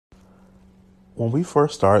When we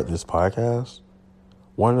first started this podcast,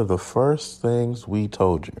 one of the first things we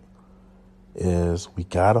told you is we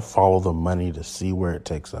got to follow the money to see where it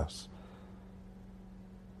takes us.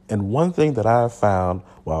 And one thing that I have found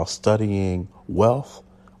while studying wealth,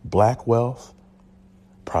 black wealth,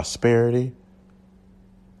 prosperity,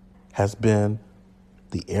 has been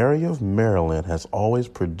the area of Maryland has always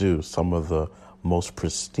produced some of the most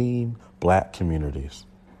pristine black communities.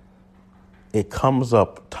 It comes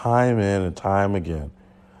up time in and time again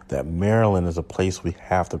that Maryland is a place we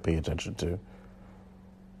have to pay attention to.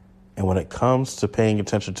 And when it comes to paying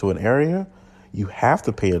attention to an area, you have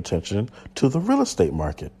to pay attention to the real estate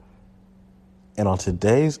market. And on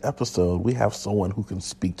today's episode, we have someone who can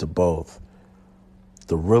speak to both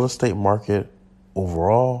the real estate market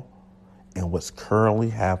overall and what's currently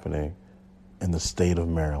happening in the state of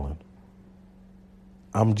Maryland.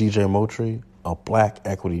 I'm DJ Motri of Black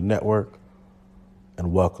Equity Network,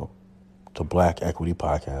 and welcome to Black Equity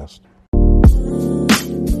Podcast.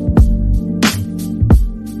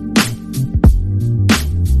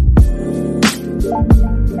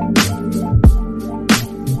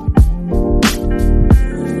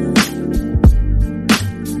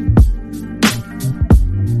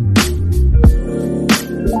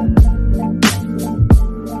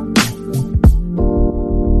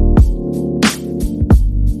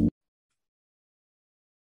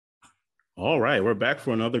 All right, we're back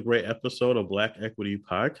for another great episode of Black Equity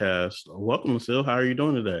Podcast. Welcome, Sil. How are you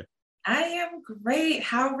doing today? I am great.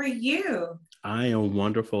 How are you? I am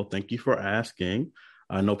wonderful. Thank you for asking.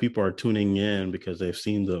 I know people are tuning in because they've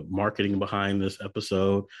seen the marketing behind this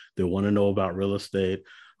episode. They want to know about real estate.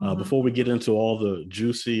 Before we get into all the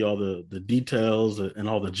juicy, all the details and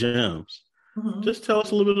all the gems, just tell us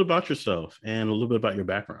a little bit about yourself and a little bit about your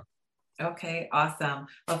background. Okay, awesome.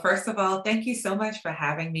 Well, first of all, thank you so much for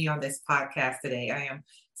having me on this podcast today. I am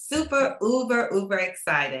super, uber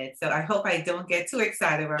excited. So I hope I don't get too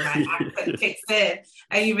excited where my accent kicks in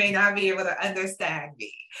and you may not be able to understand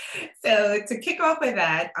me. So to kick off with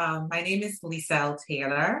that, my name is Liselle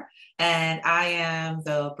Taylor, and I am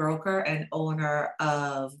the broker and owner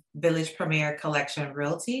of Village Premier Collection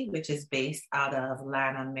Realty, which is based out of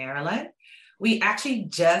Lanham, Maryland. We actually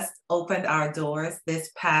just opened our doors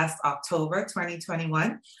this past October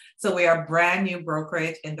 2021. So we are a brand new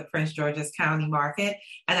brokerage in the Prince George's County market.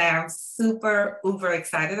 And I am super, uber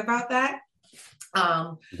excited about that.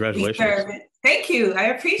 Congratulations. Thank you. I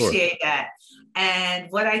appreciate that.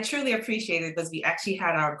 And what I truly appreciated was we actually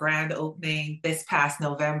had our grand opening this past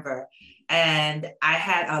November. And I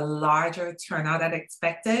had a larger turnout than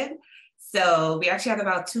expected. So we actually had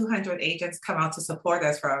about 200 agents come out to support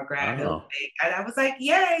us for our grand opening. And I was like,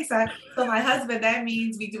 yay. So my husband, that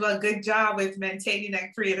means we do a good job with maintaining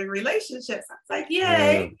and creating relationships. I was like,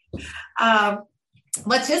 yay. Yeah.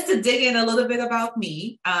 But just to dig in a little bit about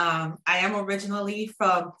me, I am originally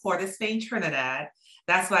from Port of Spain, Trinidad.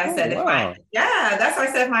 That's why I said, that's why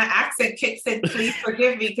I said my accent kicks in. Please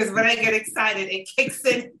forgive me, because when I get excited, it kicks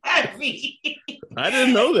in heavy. I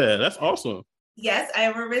didn't know that. That's awesome. Yes, I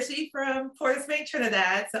am originally from Port of Spain,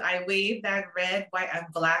 Trinidad. So I wave that red, white, and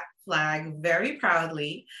black flag very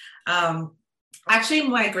proudly. Actually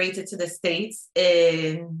migrated to the States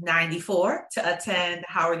in '94 to attend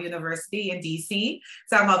Howard University in DC.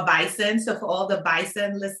 So I'm a Bison. So for all the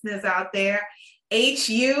Bison listeners out there,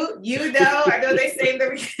 HU, I know they say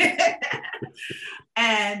them.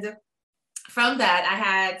 And from that, I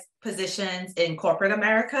had positions in corporate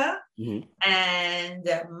America. And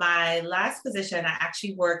my last position, I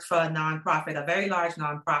actually worked for a nonprofit, a very large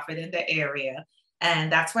nonprofit in the area.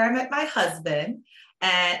 And that's where I met my husband.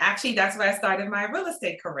 And actually, that's where I started my real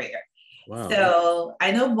estate career. Wow. So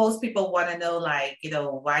I know most people want to know,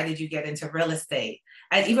 why did you get into real estate?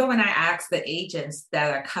 And even when I ask the agents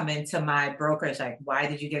that are coming to my brokerage, why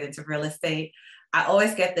did you get into real estate? I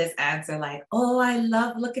always get this answer I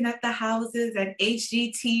love looking at the houses, and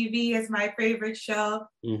HGTV is my favorite show.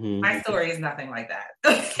 My story is nothing like that.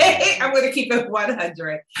 Okay, I'm going to keep it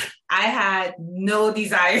 100. I had no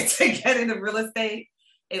desire to get into real estate.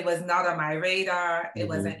 It was not on my radar. It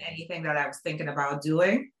wasn't anything that I was thinking about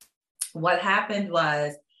doing. What happened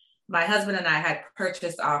was my husband and I had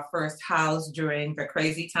purchased our first house during the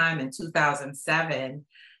crazy time in 2007.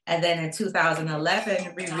 And then in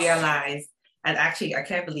 2011, we realized, and actually, I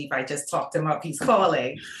can't believe I just talked him up. He's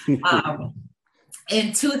calling.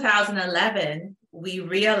 In 2011, we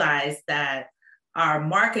realized that our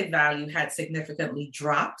market value had significantly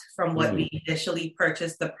dropped from what we initially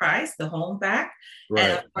purchased the home back. Right.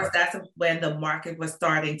 And of course, that's when the market was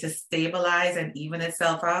starting to stabilize and even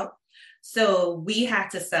itself out. So we had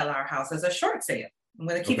to sell our house as a short sale. I'm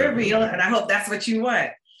going to keep it real, and I hope that's what you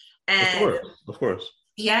want. And Of course.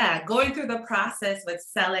 yeah, going through the process with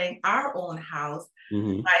selling our own house,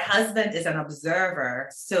 my husband is an observer.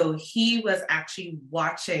 So he was actually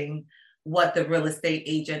watching what the real estate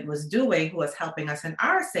agent was doing, who was helping us in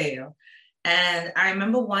our sale. And I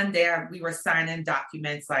remember one day we were signing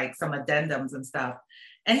documents, like some addendums and stuff.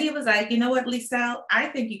 And he was like, you know what, Lisa, I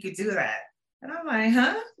think you could do that. And I'm like,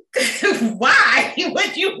 huh? Why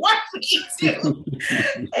would you want me to?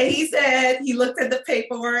 And he said, he looked at the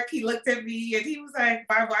paperwork, he looked at me, and he was like,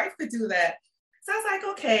 my wife could do that. So I was like,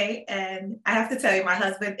 okay. And I have to tell you, my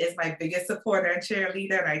husband is my biggest supporter and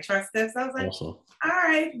cheerleader, and I trust him. So I was like, awesome. All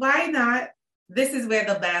right, why not? This is where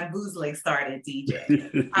the bamboozling started,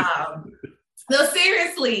 DJ. No,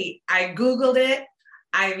 seriously, I Googled it.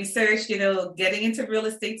 I researched, getting into real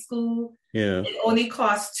estate school. Yeah. It only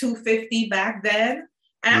cost $250 back then.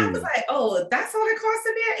 And I was like, oh, that's all it costs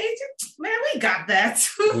to be an agent? Man, we got that,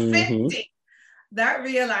 $250. Not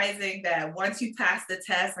realizing that once you pass the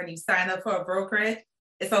test and you sign up for a brokerage,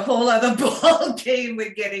 it's a whole other ball game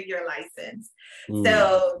with getting your license.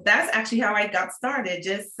 So that's actually how I got started,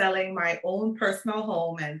 just selling my own personal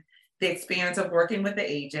home and the experience of working with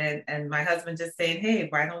the agent, and my husband just saying, hey,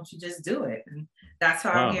 why don't you just do it? And that's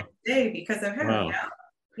how I'm here today, because of him. Wow.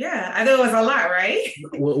 Yeah, I know it was a lot, right?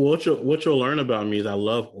 What you'll learn about me is I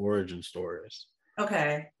love origin stories.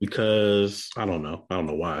 Okay. Because I don't know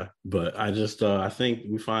why, but I just I think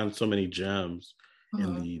we find so many gems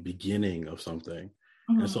in the beginning of something.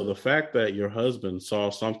 And so the fact that your husband saw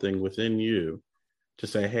something within you to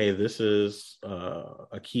say, hey, this is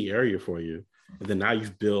a key area for you, and then now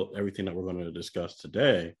you've built everything that we're going to discuss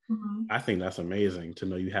today. I think that's amazing to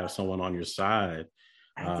know you have someone on your side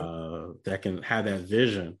that can have that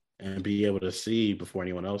vision and be able to see before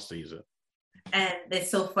anyone else sees it. And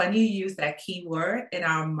it's so funny you use that key word in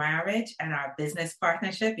our marriage and our business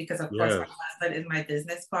partnership, because of course my husband is my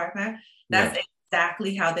business partner. That's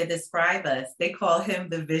exactly how they describe us. They call him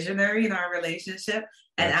the visionary in our relationship,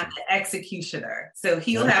 and I'm the executioner. So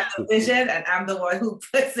he'll have the vision and I'm the one who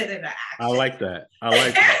puts it into action. I like that.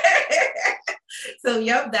 So,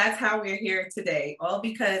 yep, that's how we're here today, all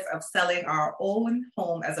because of selling our own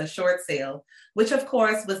home as a short sale, which of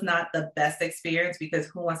course was not the best experience, because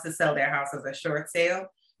who wants to sell their house as a short sale?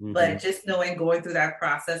 But just knowing going through that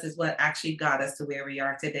process is what actually got us to where we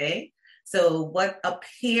are today. So what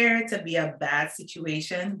appeared to be a bad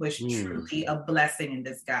situation was truly a blessing in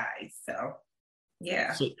disguise. So,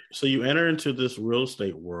 yeah. So you enter into this real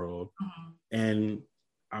estate world, and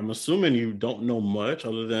I'm assuming you don't know much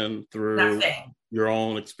other than through your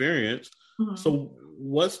own experience. So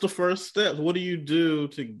what's the first step? What do you do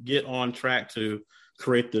to get on track to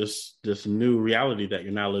create this new reality that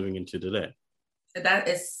you're now living into today? That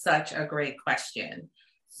is such a great question.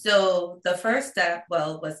 So the first step,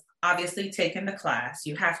 was obviously taking the class.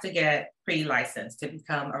 You have to get pre-licensed to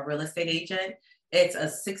become a real estate agent. It's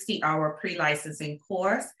a 60-hour pre-licensing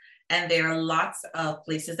course. And there are lots of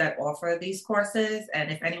places that offer these courses. And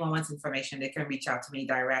if anyone wants information, they can reach out to me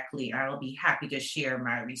directly. I'll be happy to share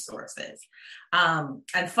my resources. And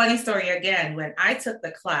funny story again, when I took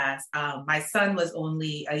the class, my son was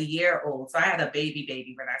only a year old. So I had a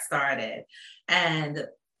baby when I started. And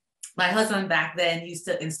my husband back then used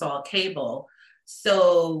to install cable.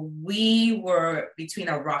 So we were between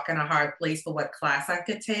a rock and a hard place for what class I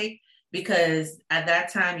could take, because at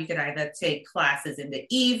that time you could either take classes in the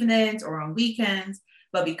evenings or on weekends,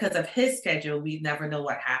 but because of his schedule, we'd never know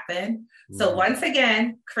what happened. So once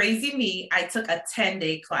again, crazy me, I took a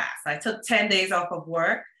 10-day class. I took 10 days off of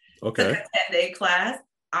work, took a 10-day class.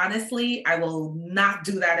 Honestly, I will not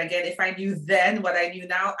do that again. If I knew then what I knew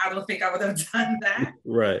now, I don't think I would have done that.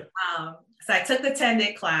 Right. So I took the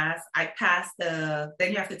 10-day class. I passed then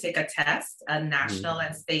you have to take a test, a national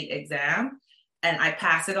and state exam. And I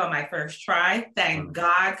passed it on my first try. Thank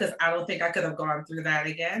God, because I don't think I could have gone through that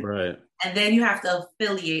again. Right. And then you have to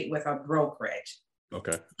affiliate with a brokerage.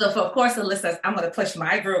 Okay. So of course, the listeners, I'm going to push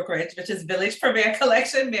my brokerage, which is Village Premier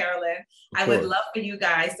Collection, Maryland. I would love for you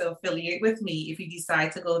guys to affiliate with me if you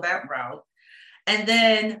decide to go that route. And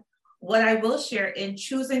then what I will share, in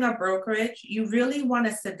choosing a brokerage, you really want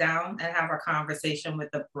to sit down and have a conversation with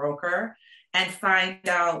the broker and find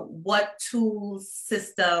out what tools,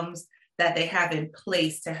 systems that they have in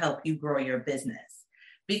place to help you grow your business.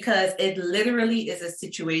 Because it literally is a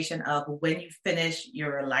situation of when you finish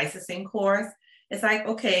your licensing course, it's like,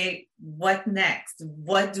 okay, what next?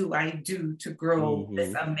 What do I do to grow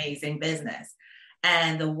this amazing business?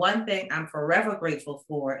 And the one thing I'm forever grateful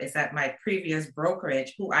for is that my previous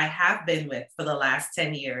brokerage, who I have been with for the last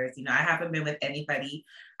 10 years, I haven't been with anybody.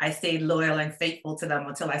 I stayed loyal and faithful to them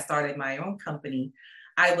until I started my own company.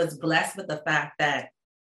 I was blessed with the fact that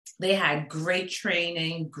They had great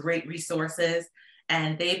training, great resources,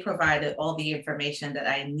 and they provided all the information that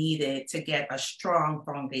I needed to get a strong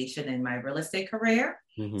foundation in my real estate career.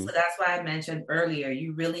 Mm-hmm. So that's why I mentioned earlier,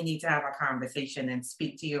 you really need to have a conversation and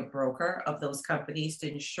speak to your broker of those companies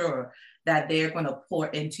to ensure that they're going to pour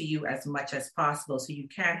into you as much as possible so you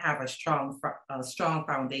can have a strong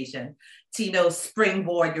foundation to,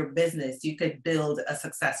 springboard your business. You could build a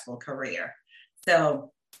successful career.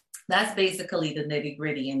 So that's basically the nitty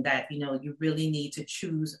gritty in that, you really need to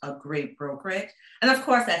choose a great brokerage. And of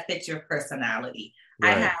course, that fits your personality.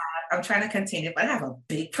 Right. I'm trying to contain it, but I have a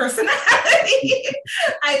big personality.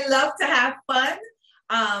 I love to have fun.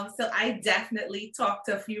 So I definitely talked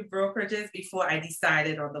to a few brokerages before I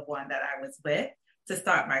decided on the one that I was with to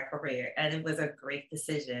start my career. And it was a great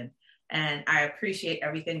decision. And I appreciate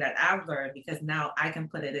everything that I've learned because now I can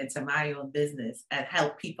put it into my own business and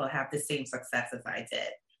help people have the same success as I did.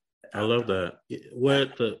 I love that.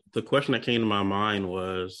 What the question that came to my mind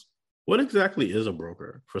was, what exactly is a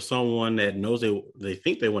broker for someone that knows they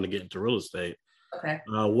think they want to get into real estate? Okay.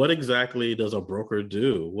 What exactly does a broker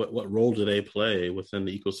do? What role do they play within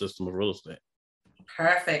the ecosystem of real estate?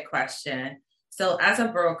 Perfect question. So as a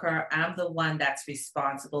broker, I'm the one that's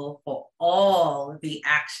responsible for all the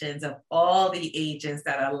actions of all the agents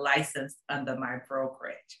that are licensed under my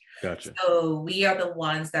brokerage. Gotcha. So we are the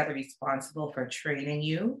ones that are responsible for training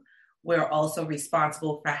you. We're also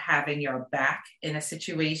responsible for having your back in a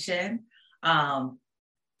situation.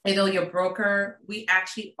 Your broker, we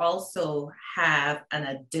actually also have an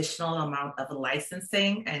additional amount of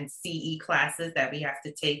licensing and CE classes that we have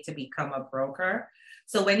to take to become a broker.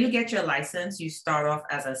 So when you get your license, you start off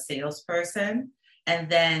as a salesperson. And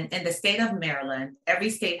then in the state of Maryland, every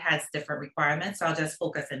state has different requirements. So I'll just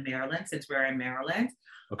focus in Maryland since we're in Maryland.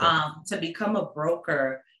 Okay. To become a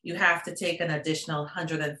broker, you have to take an additional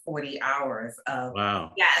 140 hours of,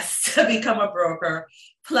 wow. Yes, to become a broker.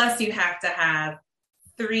 Plus you have to have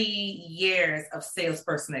 3 years of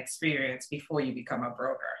salesperson experience before you become a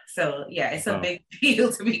broker. So yeah, it's a big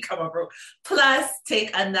deal to become a broker. Plus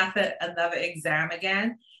take another exam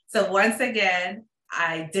again. So once again,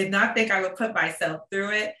 I did not think I would put myself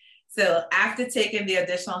through it. So after taking the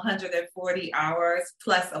additional 140 hours,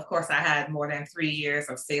 plus of course I had more than 3 years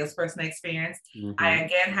of salesperson experience, I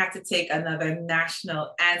again had to take another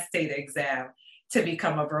national and state exam to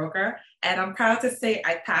become a broker. And I'm proud to say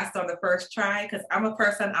I passed on the first try because I'm a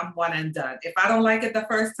person, I'm one and done. If I don't like it the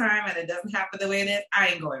first time and it doesn't happen the way it is, I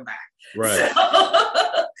ain't going back. Right.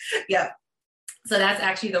 So, yeah. So that's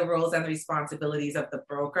actually the roles and responsibilities of the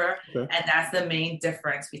broker. Okay. And that's the main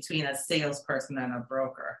difference between a salesperson and a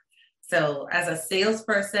broker. So as a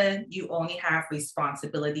salesperson, you only have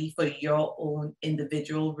responsibility for your own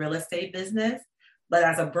individual real estate business. But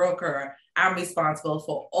as a broker, I'm responsible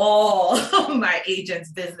for all of my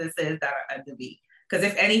agents' businesses that are under me. Because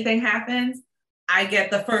if anything happens, I get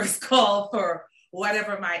the first call for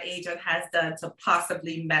whatever my agent has done to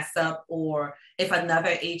possibly mess up, or if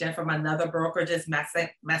another agent from another brokerage is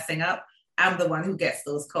messing up, I'm the one who gets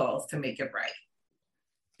those calls to make it right.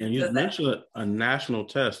 And you mentioned a national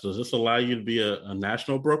test. Does this allow you to be a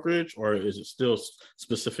national brokerage, or is it still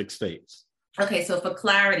specific states? Okay, so for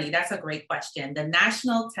clarity, that's a great question. The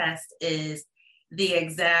national test is the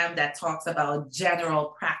exam that talks about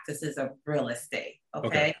general practices of real estate,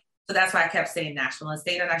 okay? So that's why I kept saying national and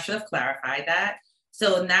state, and I should have clarified that.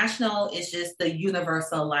 So national is just the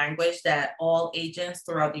universal language that all agents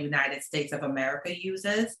throughout the United States of America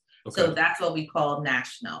uses. Okay. So that's what we call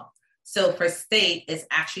national. So for state, it's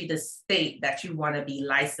actually the state that you want to be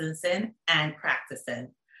licensed in and practicing.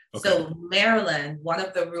 Okay. So Maryland, one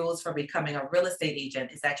of the rules for becoming a real estate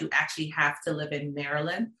agent is that you actually have to live in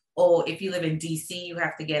Maryland, or if you live in DC, you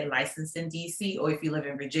have to get licensed in DC, or if you live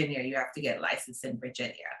in Virginia, you have to get licensed in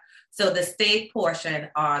Virginia. So the state portion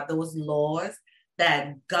are those laws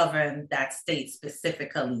that govern that state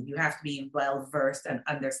specifically. You have to be well versed and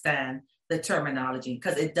understand the terminology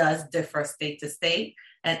because it does differ state to state,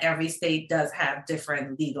 and every state does have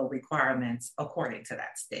different legal requirements according to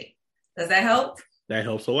that state. Does that help? That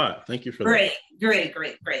helps a lot. Thank you for that.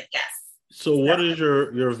 Great. Yes. So what is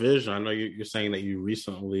your vision? I know you're saying that you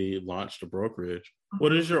recently launched a brokerage. Mm-hmm.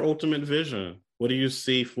 What is your ultimate vision? What do you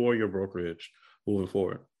see for your brokerage moving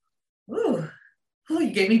forward? Ooh,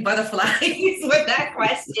 you gave me butterflies with that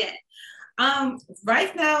question.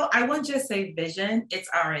 Right now, I wouldn't just say vision, it's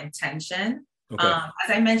our intention. Okay. As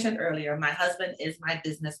I mentioned earlier, my husband is my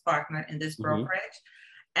business partner in this brokerage.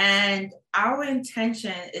 And our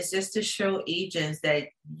intention is just to show agents that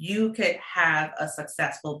you could have a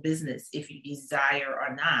successful business if you desire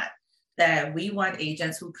or not. That we want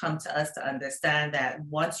agents who come to us to understand that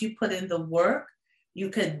once you put in the work, you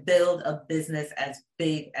could build a business as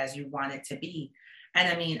big as you want it to be. And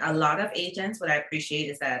I mean, a lot of agents, what I appreciate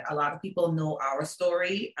is that a lot of people know our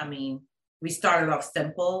story. I mean, we started off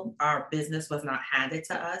simple. Our business was not handed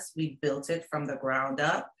to us. We built it from the ground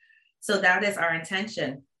up. So that is our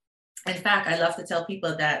intention. In fact, I love to tell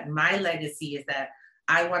people that my legacy is that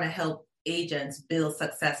I want to help agents build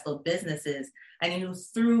successful businesses. And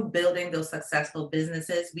through building those successful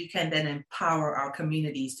businesses, we can then empower our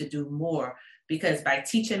communities to do more. Because by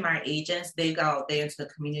teaching my agents, they go out there into the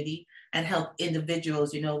community and help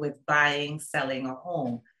individuals, with buying, selling a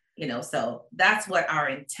home. So that's what our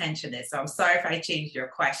intention is. So I'm sorry if I changed your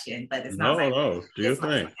question, but it's not no, do your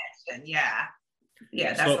thing. Intention.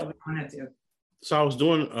 Yeah, that's what we want to do. So I was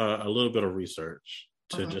doing a little bit of research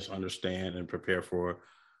to just understand and prepare for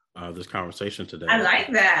this conversation today. I like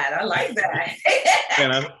that.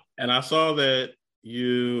 and I saw that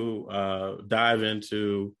you dive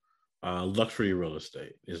into luxury real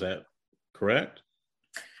estate. Is that correct?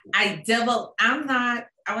 I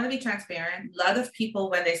want to be transparent. A lot of people,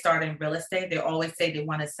 when they start in real estate, they always say they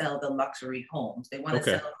want to sell the luxury homes. They want to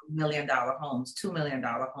sell $1 million homes, $2 million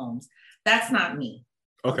homes. That's not me.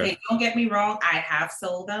 Okay. Don't get me wrong. I have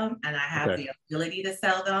sold them and I have the ability to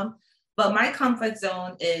sell them. But my comfort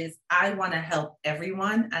zone is I want to help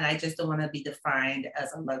everyone. And I just don't want to be defined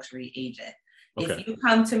as a luxury agent. If you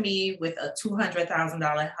come to me with a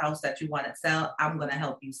 $200,000 house that you want to sell, I'm going to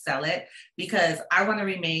help you sell it because I want to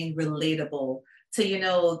remain relatable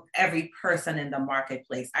to, every person in the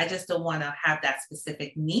marketplace. I just don't want to have that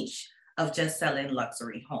specific niche of just selling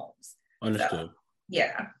luxury homes. Understood. So,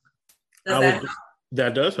 yeah.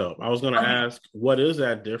 That does help. I was going to ask, what is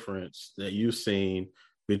that difference that you've seen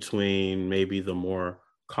between maybe the more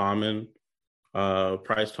common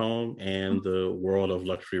priced home and the world of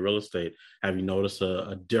luxury real estate? Have you noticed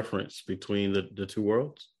a difference between the two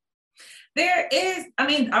worlds? There is. I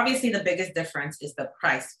mean, obviously the biggest difference is the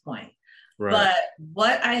price point. Right. But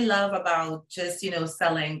what I love about just,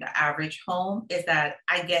 selling the average home is that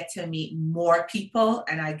I get to meet more people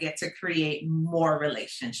and I get to create more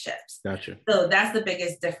relationships. Gotcha. So that's the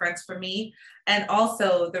biggest difference for me. And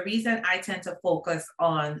also the reason I tend to focus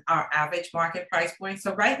on our average market price point.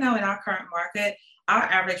 So right now in our current market, our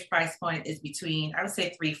average price point is between, I would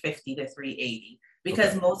say, $350,000 to $380,000.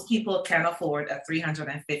 Because most people can afford a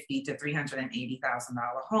 $350,000 to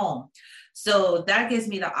 $380,000 home. So that gives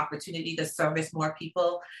me the opportunity to service more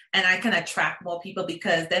people and I can attract more people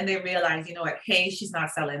because then they realize, hey, she's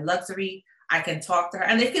not selling luxury. I can talk to her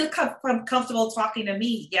and they feel comfortable talking to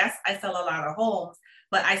me. Yes, I sell a lot of homes,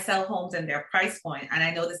 but I sell homes in their price point. And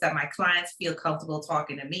I notice that my clients feel comfortable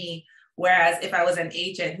talking to me. Whereas if I was an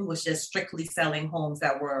agent who was just strictly selling homes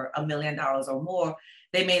that were $1 million or more,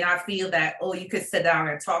 they may not feel that, you could sit down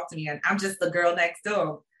and talk to me and I'm just the girl next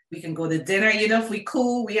door. We can go to dinner, if we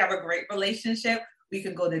cool, we have a great relationship. We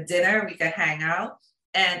can go to dinner, we can hang out.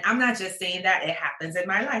 And I'm not just saying that, it happens in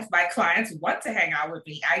my life. My clients want to hang out with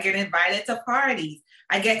me. I get invited to parties.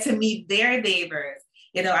 I get to meet their neighbors.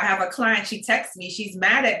 I have a client, she texts me, she's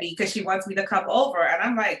mad at me because she wants me to come over. And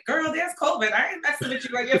I'm like, girl, there's COVID. I ain't messing with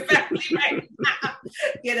you and your family right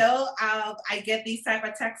now. I get these type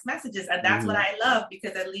of text messages and that's what I love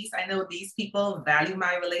because at least I know these people value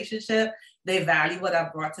my relationship. They value what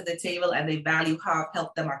I've brought to the table and they value how I've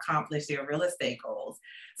helped them accomplish their real estate goals.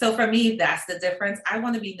 So for me, that's the difference. I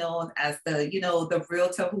want to be known as the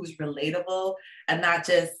realtor who's relatable and not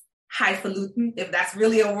just highfalutin, if that's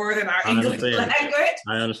really a word in our English language.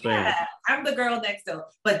 I understand. Yeah, I'm the girl next door.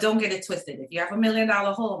 But don't get it twisted. If you have $1 million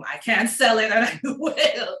home, I can't sell it and I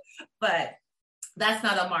will. But that's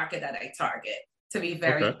not a market that I target, to be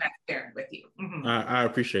very transparent with you. Mm-hmm. I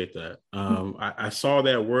appreciate that. I saw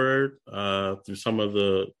that word through some of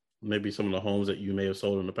the homes that you may have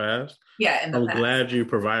sold in the past. Yeah, I'm glad you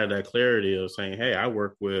provided that clarity of saying, hey, I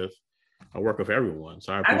work with everyone.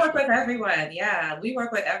 So I work with everyone. Yeah, we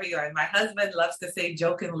work with everyone. My husband loves to say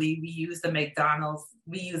jokingly, we use the McDonald's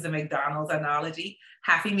analogy.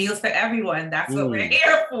 Happy meals for everyone. That's what we're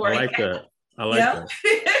here for. I like that.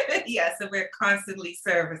 that. Yeah, so we're constantly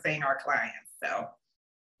servicing our clients.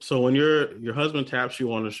 So when your husband taps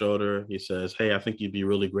you on the shoulder, he says, hey, I think you'd be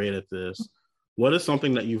really great at this. What is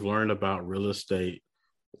something that you've learned about real estate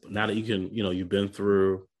now that you can, you've been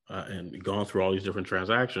through and gone through all these different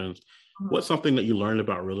transactions? What's something that you learned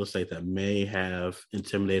about real estate that may have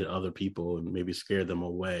intimidated other people and maybe scared them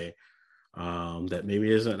away, that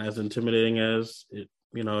maybe isn't as intimidating as it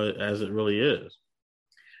really is?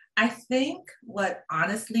 I think what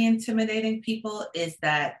honestly intimidating people is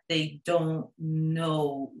that they don't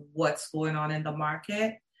know what's going on in the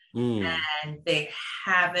market. and they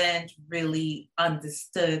haven't really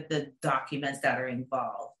understood the documents that are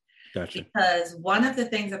involved. Gotcha. Because one of the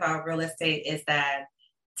things about real estate is that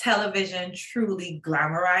television truly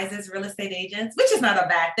glamorizes real estate agents, which is not a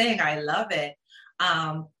bad thing. I love it.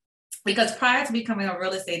 Because prior to becoming a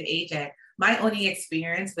real estate agent, my only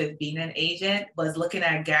experience with being an agent was looking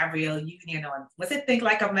at Gabrielle Union on, was it Think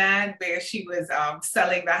Like a Man, where she was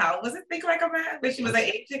selling the house? Was it Think Like a Man, where she was an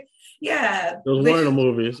agent? Yeah. It was one of the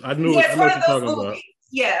movies. I know what you're talking about.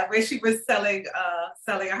 Yeah, where she was selling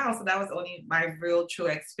a house. And that was only my real true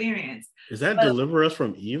experience. Is that Deliver Us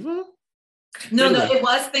from Eva? No, it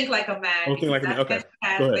was Think Like a Man. Oh, Think Like a Man. Okay.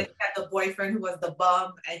 Go ahead. Had the boyfriend who was the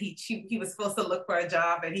bum, and he was supposed to look for a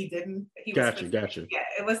job, and he didn't. Gotcha. Yeah,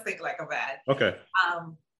 it was Think Like a Man. Okay.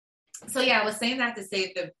 So yeah, I was saying that to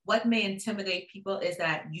say that what may intimidate people is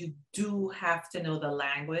that you do have to know the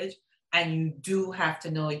language, and you do have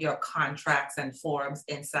to know your contracts and forms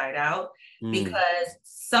inside out, because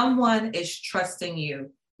someone is trusting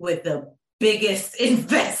you with the biggest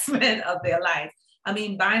investment of their life. I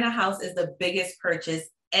mean, buying a house is the biggest purchase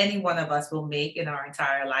any one of us will make in our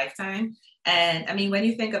entire lifetime. And I mean, when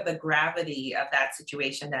you think of the gravity of that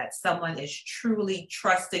situation, that someone is truly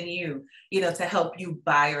trusting you, to help you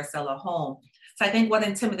buy or sell a home. So I think what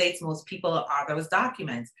intimidates most people are those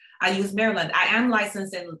documents. I use Maryland. I am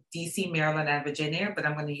licensed in DC, Maryland, and Virginia, but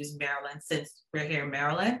I'm going to use Maryland since we're here in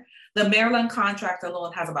Maryland. The Maryland contract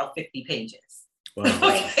alone has about 50 pages. Wow.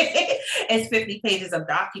 It's 50 pages of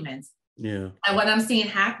documents. Yeah. And what I'm seeing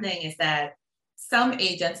happening is that some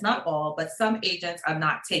agents, not all, but some agents are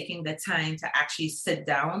not taking the time to actually sit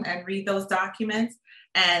down and read those documents.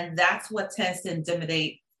 And that's what tends to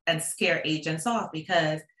intimidate and scare agents off,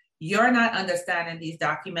 because you're not understanding these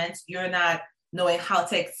documents. You're not knowing how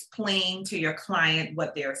to explain to your client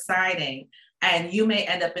what they're signing. And you may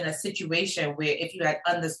end up in a situation where if you had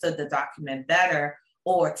understood the document better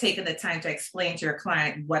or taken the time to explain to your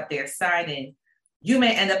client what they're signing, you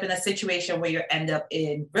may end up in a situation where you end up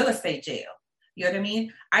in real estate jail. You know what I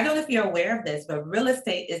mean? I don't know if you're aware of this, but real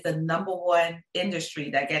estate is the #1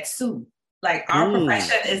 industry that gets sued. Like our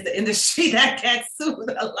profession is the industry that gets sued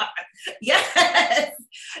a lot. Yes.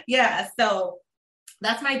 Yeah. So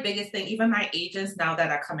that's my biggest thing. Even my agents now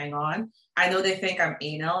that are coming on, I know they think I'm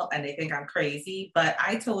anal and they think I'm crazy, but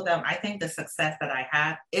I told them, I think the success that I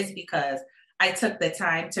have is because I took the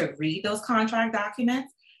time to read those contract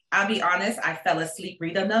documents. I'll be honest, I fell asleep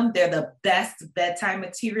reading them. They're the best bedtime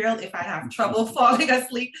material. If I have trouble falling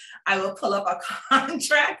asleep, I will pull up a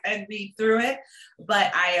contract and read through it.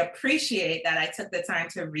 But I appreciate that I took the time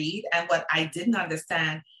to read. And what I didn't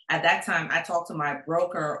understand at that time, I talked to my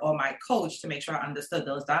broker or my coach to make sure I understood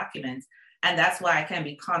those documents. And that's why I can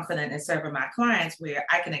be confident in serving my clients, where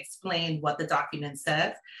I can explain what the document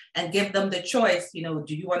says and give them the choice, do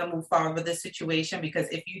you want to move forward with this situation? Because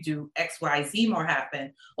if you do X, Y, Z more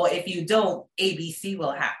happen, or if you don't, ABC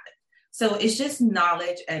will happen. So it's just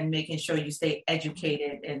knowledge and making sure you stay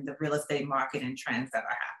educated in the real estate market and trends that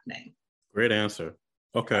are happening. Great answer.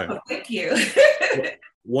 Okay. Oh, thank you.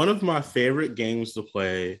 One of my favorite games to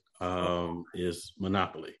play is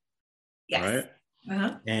Monopoly. Yes. Right?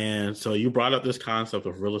 Uh-huh. And so you brought up this concept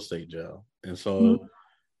of real estate jail. And so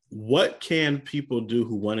what can people do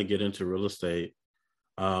who want to get into real estate?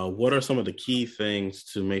 What are some of the key things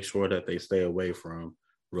to make sure that they stay away from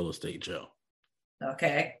real estate jail?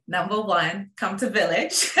 Okay. Number 1, come to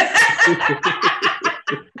Village. I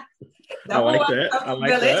like that. Of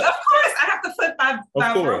course, I have to put my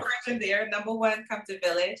brokerage in there. Number 1, come to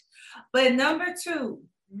Village. But number 2,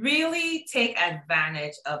 really take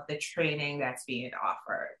advantage of the training that's being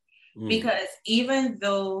offered. Because even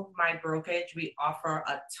though my brokerage, we offer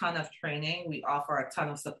a ton of training, we offer a ton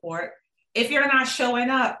of support. If you're not showing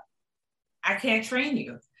up, I can't train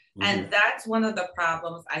you. And that's one of the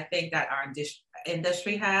problems I think that our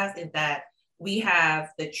industry has, is that we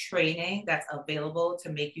have the training that's available to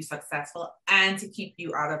make you successful and to keep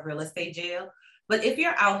you out of real estate jail. But if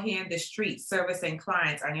you're out here in the street servicing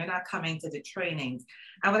clients and you're not coming to the trainings,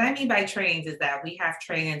 and what I mean by trainings is that we have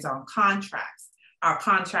trainings on contracts. Our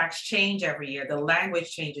contracts change every year. The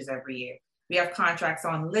language changes every year. We have contracts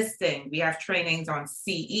on listing. We have trainings on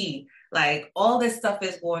CE. Like, all this stuff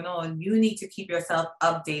is going on. You need to keep yourself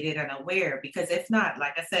updated and aware, because if not,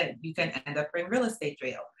 like I said, you can end up in real estate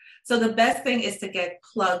jail. So the best thing is to get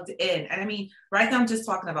plugged in. And I mean, right now I'm just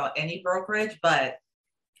talking about any brokerage, but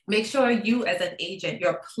make sure you as an agent,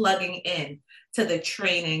 you're plugging in to the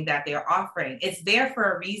training that they're offering. It's there for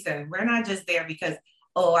a reason. We're not just there because,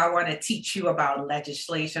 oh, I want to teach you about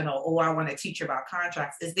legislation, or, oh, I want to teach you about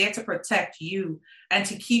contracts. It's there to protect you and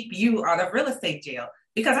to keep you out of real estate jail.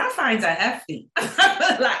 because our fines are hefty.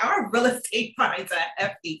 Like our real estate fines are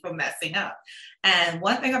hefty for messing up. And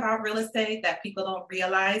one thing about real estate that people don't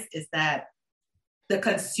realize is that the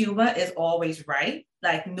consumer is always right.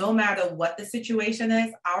 Like no matter what the situation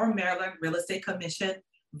is, our Maryland Real Estate Commission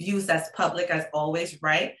views as public as always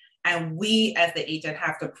right. And we as the agent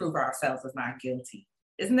have to prove ourselves as not guilty.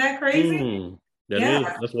 Isn't that crazy? That is.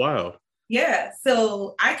 That's wild. Yeah.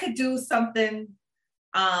 So I could do something.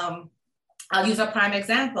 I'll use a prime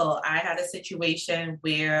example. I had a situation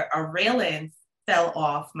where a railing fell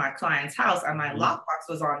off my client's house and my lockbox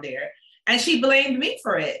was on there. And she blamed me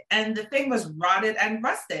for it. And the thing was rotted and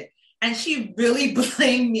rusted. And she really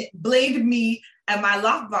blamed me and my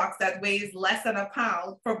lockbox that weighs less than a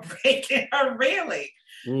pound for breaking her railing.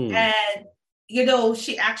 And, you know,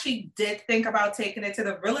 she actually did think about taking it to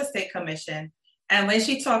the real estate commission. And when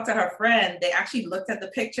she talked to her friend, they actually looked at the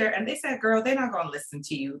picture and they said, girl, they're not going to listen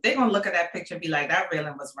to you. They're going to look at that picture and be like, that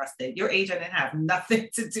railing was rusted. Your agent didn't have nothing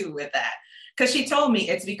to do with that. Because she told me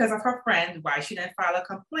it's because of her friend why she didn't file a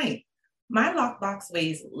complaint. My lockbox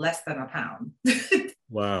weighs less than a pound.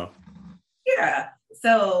 Wow. Yeah.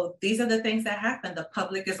 So these are the things that happen. The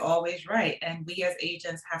public is always right. And we as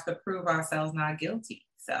agents have to prove ourselves not guilty.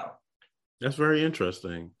 So that's very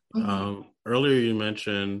interesting. Earlier you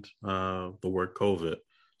mentioned the word COVID.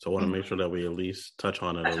 So I want to make sure that we at least touch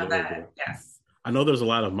on it a little bit. Yes. I know there's a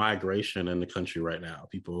lot of migration in the country right now.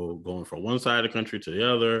 People going from one side of the country to the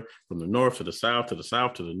other, from the north to the south, to the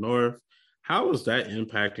south to the north. How is that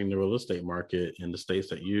impacting the real estate market in the states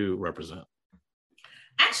that you represent?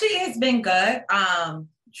 Actually, it's been good.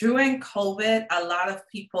 During COVID, a lot of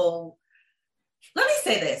people, let me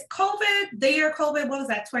say this, the year COVID, what was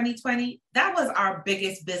that, 2020? That was our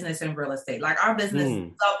biggest business in real estate. Like our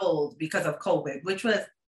business doubled because of COVID, which was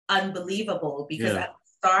unbelievable because at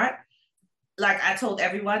the start, like I told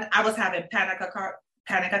everyone, I was having panic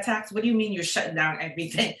attacks. What do you mean you're shutting down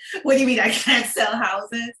everything? What do you mean I can't sell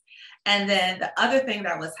houses? And then the other thing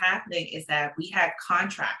that was happening is that we had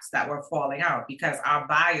contracts that were falling out because our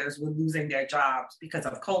buyers were losing their jobs because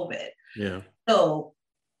of COVID. Yeah. So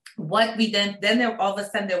what we then there all of a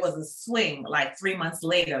sudden there was a swing like 3 months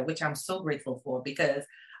later, which I'm so grateful for because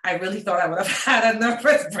I really thought I would have had a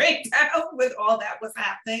nervous breakdown with all that was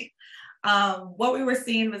happening. What we were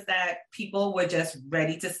seeing was that people were just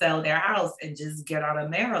ready to sell their house and just get out of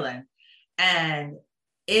Maryland. And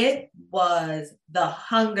it was the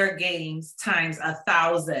Hunger Games times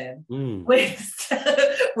 1,000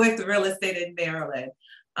 with real estate in Maryland.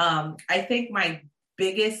 I think my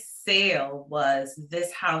biggest sale was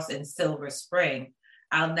this house in Silver Spring.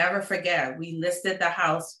 I'll never forget. We listed the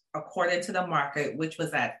house according to the market, which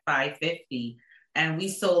was at $550, and we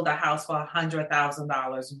sold the house for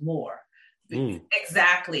 $100,000 more.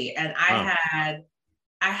 Exactly. And I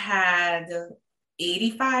had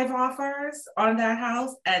 85 offers on that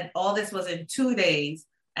house, and all this was in 2 days,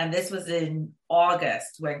 and this was in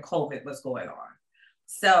August when COVID was going on.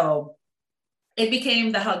 So it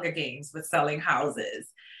became the Hunger Games with selling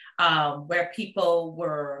houses, where people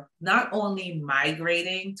were not only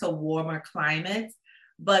migrating to warmer climates,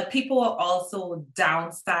 but people were also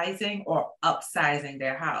downsizing or upsizing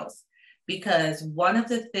their house. Because one of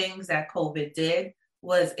the things that COVID did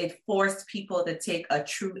was it forced people to take a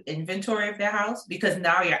true inventory of their house, because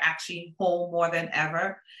now you're actually home more than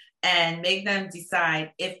ever, and make them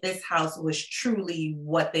decide if this house was truly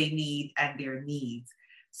what they need and their needs.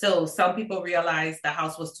 So some people realized the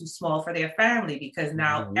house was too small for their family because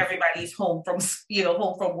now everybody's home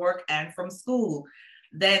from work and from school.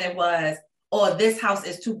 Then it was, oh, this house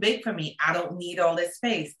is too big for me. I don't need all this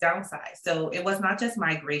space, downsize. So it was not just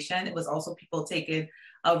migration. It was also people taking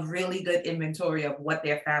a really good inventory of what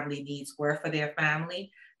their family needs were for their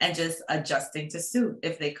family and just adjusting to suit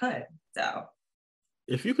if they could. So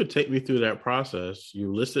if you could take me through that process,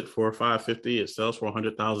 you list it for $550, it sells for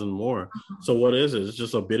 $100,000 more. So what is it? It's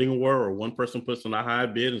just a bidding war, or one person puts in a high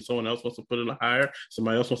bid and someone else wants to put in a higher,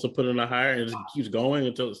 somebody else wants to put in a higher, and it just keeps going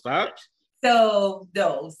until it stops? So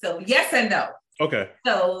no. So yes and no. Okay.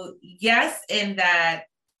 So yes, in that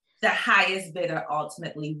the highest bidder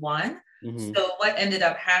ultimately won. So what ended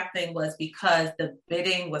up happening was, because the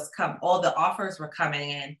bidding was all the offers were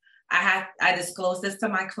coming in, I disclosed this to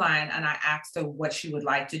my client and I asked her what she would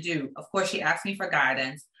like to do. Of course, she asked me for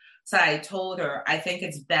guidance. So I told her, I think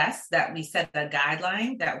it's best that we set a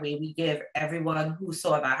guideline. That way we give everyone who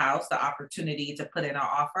saw the house the opportunity to put in an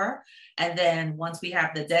offer. And then once we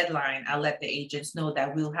have the deadline, I'll let the agents know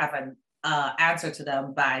that we'll have an answer to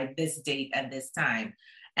them by this date and this time.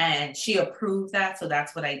 And she approved that. So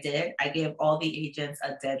that's what I did. I gave all the agents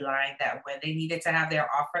a deadline that when they needed to have their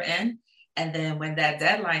offer in. And then when that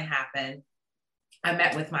deadline happened, I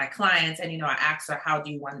met with my clients and, I asked her, how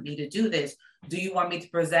do you want me to do this? Do you want me to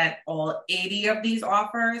present all 80 of these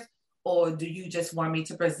offers? Or do you just want me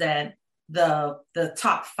to present the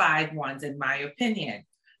top 5 ones, in my opinion?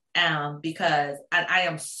 Because I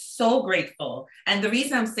am so grateful. And the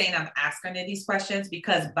reason I'm saying I'm asking her these questions,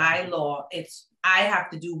 because by law, I have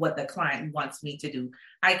to do what the client wants me to do.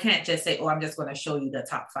 I can't just say, I'm just going to show you the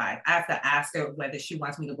top 5. I have to ask her whether she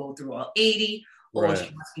wants me to go through all 80 or she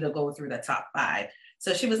wants me to go through the top 5.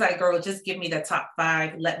 So she was like, girl, just give me the top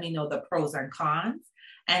 5. Let me know the pros and cons.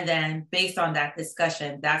 And then based on that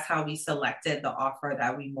discussion, that's how we selected the offer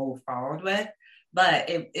that we moved forward with. But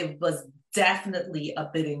it was definitely a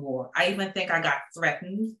bidding war. I even think I got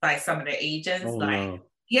threatened by some of the agents. No.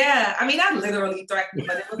 Yeah, I mean, not literally threatened,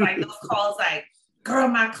 but it was like those calls like, girl,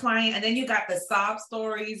 my client. And then you got the sob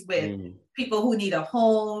stories with people who need a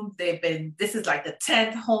home. This is like the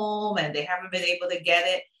 10th home and they haven't been able to get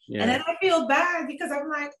it. Yeah. And then I feel bad because I'm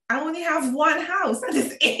like, I only have one house and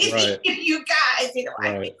it's 80 you guys,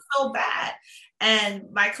 I feel so bad. And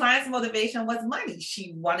my client's motivation was money.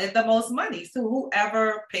 She wanted the most money. So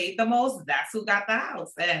whoever paid the most, that's who got the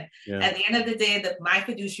house. And at the end of the day, my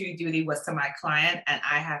fiduciary duty was to my client and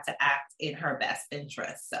I had to act in her best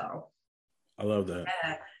interest. So I love that.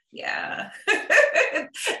 Yeah.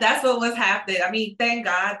 That's what was happening. I mean, thank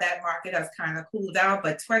God that market has kind of cooled down,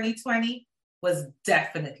 but 2020 was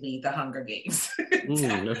definitely the Hunger Games.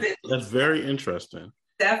 That's very interesting.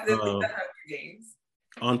 Definitely the Hunger Games.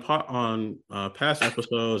 On past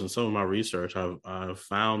episodes and some of my research, I've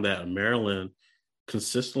found that Maryland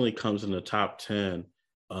consistently comes in the top 10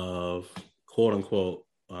 of quote unquote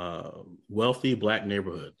wealthy Black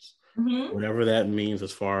neighborhoods, whatever that means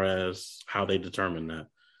as far as how they determine that.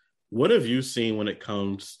 What have you seen when it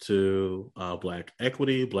comes to Black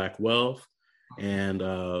equity, Black wealth, and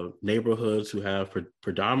neighborhoods who have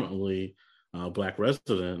predominantly Black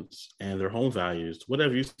residents and their home values? What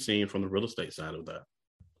have you seen from the real estate side of that?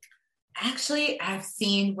 Actually, I've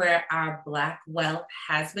seen where our Black wealth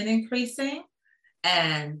has been increasing.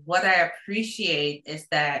 And what I appreciate is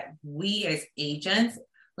that we as agents,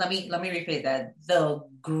 let me rephrase that, the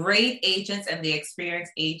great agents and the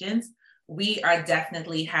experienced agents, we are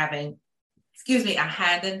definitely having, a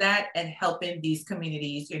hand in that and helping these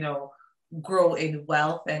communities, grow in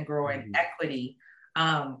wealth and grow in equity.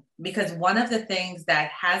 Because one of the things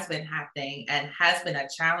that has been happening and has been a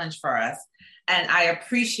challenge for us, and I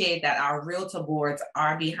appreciate that our realtor boards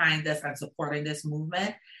are behind us and supporting this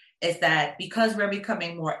movement, is that because we're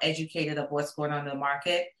becoming more educated of what's going on in the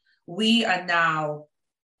market, we are now,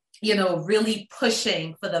 really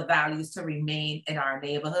pushing for the values to remain in our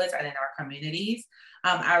neighborhoods and in our communities.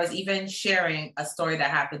 I was even sharing a story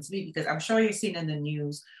that happened to me because I'm sure you've seen in the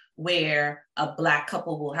news where a Black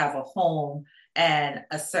couple will have a home and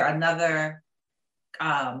another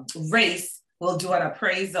race will do an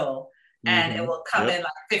appraisal and it will come in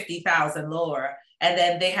like 50,000 lower. And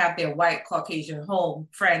then they have their white Caucasian home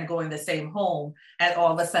friend go in the same home and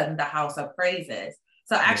all of a sudden the house appraises.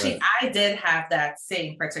 So actually I did have that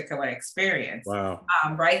same particular experience. Wow.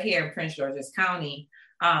 Right here in Prince George's County.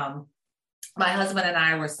 My husband and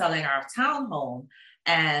I were selling our townhome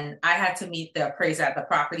and I had to meet the appraiser at the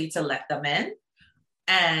property to let them in.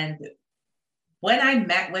 And when I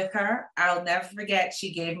met with her, I'll never forget,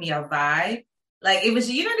 she gave me a vibe. Like it was,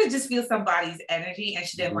 to just feel somebody's energy and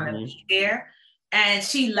she didn't want to be there. And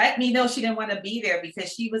she let me know she didn't want to be there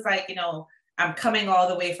because she was like, I'm coming all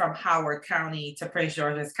the way from Howard County to Prince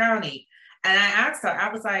George's County. And I asked her,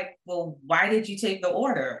 I was like, well, why did you take the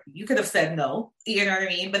order? You could have said no, you know what I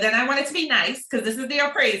mean? But then I wanted to be nice because this is the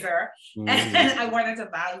appraiser and I wanted to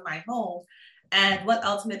value my home. And what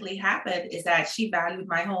ultimately happened is that she valued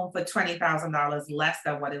my home for $20,000 less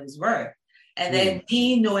than what it was worth. And then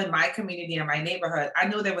me knowing my community and my neighborhood, I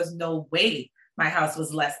know there was no way my house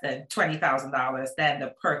was less than $20,000 than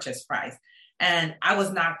the purchase price. And I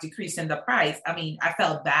was not decreasing the price. I mean, I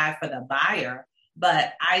felt bad for the buyer,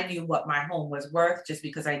 but I knew what my home was worth just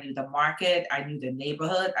because I knew the market, I knew the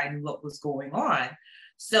neighborhood, I knew what was going on.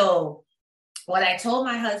 So what I told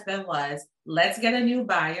my husband was, let's get a new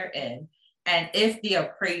buyer in. And if the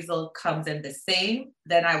appraisal comes in the same,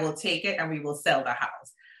 then I will take it and we will sell the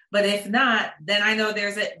house. But if not, then I know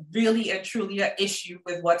there's a really and truly an issue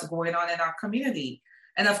with what's going on in our community.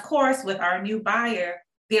 And of course, with our new buyer,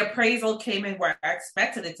 the appraisal came in where I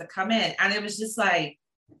expected it to come in. And it was just like,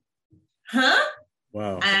 huh?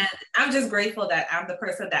 Wow. And I'm just grateful that I'm the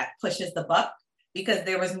person that pushes the buck because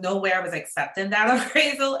there was no way I was accepting that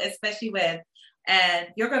appraisal, especially when And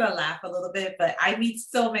you're going to laugh a little bit, but I meet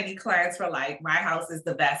so many clients for like, my house is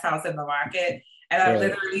the best house in the market. And I'm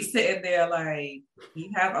literally sitting there like,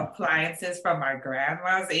 you have appliances from my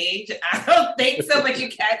grandma's age? I don't think so, but you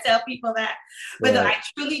can't tell people that. But no, I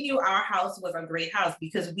truly knew our house was a great house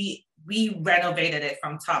because we renovated it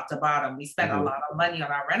from top to bottom. We spent a lot of money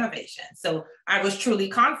on our renovation. So I was truly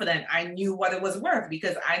confident. I knew what it was worth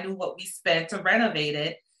because I knew what we spent to renovate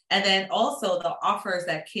it. And then also the offers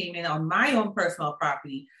that came in on my own personal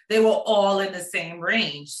property, they were all in the same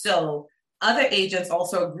range. So other agents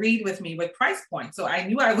also agreed with me with price points. So I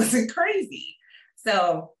knew I wasn't crazy.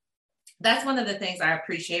 So that's one of the things I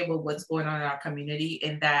appreciate with what's going on in our community,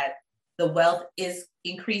 in that the wealth is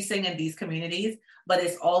increasing in these communities, but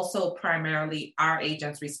it's also primarily our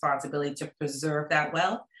agents' responsibility to preserve that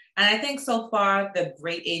wealth. And I think so far, the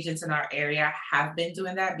great agents in our area have been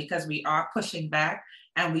doing that because we are pushing back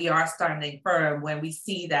and we are standing firm when we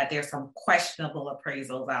see that there's some questionable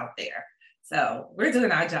appraisals out there. So we're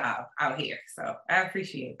doing our job out here. So I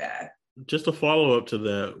appreciate that. Just a follow up to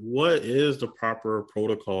that, what is the proper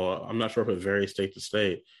protocol? I'm not sure if it varies state to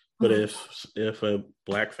state, but if a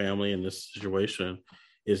Black family in this situation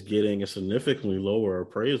is getting a significantly lower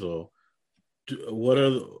appraisal,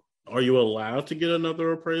 are you allowed to get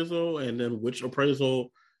another appraisal? And then which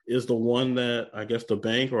appraisal is the one that I guess the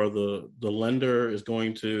bank or the lender is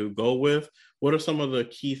going to go with? What are some of the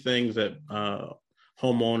key things that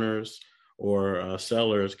homeowners or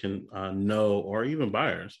sellers can know, or even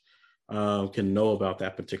buyers can know about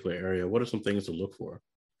that particular area? What are some things to look for?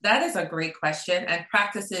 That is a great question. And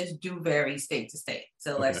practices do vary state to state.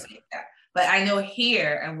 So let's take that. But I know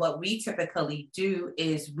here, and what we typically do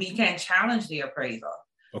is we can challenge the appraisal.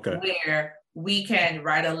 Where we can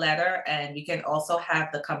write a letter, and we can also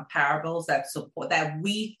have the comparables that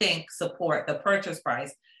we think support the purchase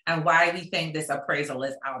price and why we think this appraisal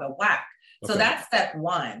is out of whack. So that's step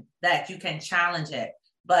one, that you can challenge it.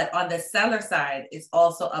 But on the seller side, it's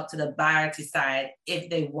also up to the buyer to decide if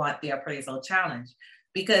they want the appraisal challenge.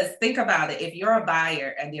 Because think about it, if you're a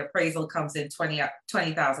buyer and the appraisal comes in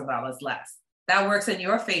 $20,000 less, that works in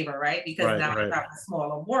your favor, right? Because now you have a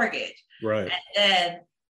smaller mortgage. Right. And then,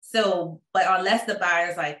 but unless the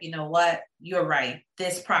buyer's like, you know what, you're right,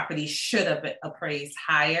 this property should have been appraised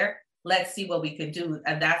higher, let's see what we can do.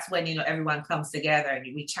 And that's when, everyone comes together and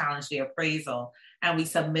we challenge the appraisal and we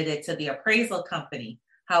submit it to the appraisal company.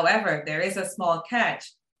 However, there is a small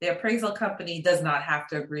catch. The appraisal company does not have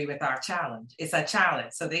to agree with our challenge. It's a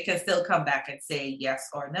challenge. So they can still come back and say yes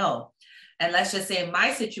or no. And let's just say in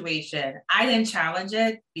my situation, I didn't challenge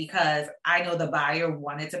it because I know the buyer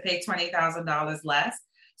wanted to pay $20,000 less.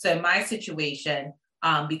 So in my situation,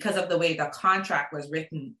 because of the way the contract was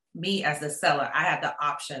written, me as the seller, I had the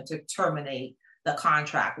option to terminate the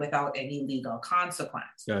contract without any legal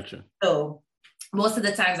consequence. Gotcha. So most of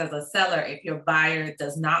the times as a seller, if your buyer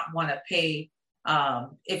does not want to pay the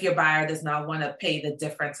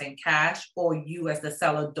difference in cash, or you as the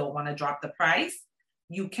seller don't want to drop the price,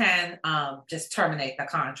 you can just terminate the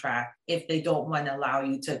contract if they don't want to allow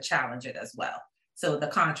you to challenge it as well. So the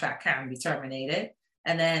contract can be terminated.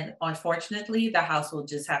 And then unfortunately, the house will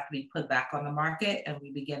just have to be put back on the market and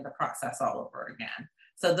we begin the process all over again.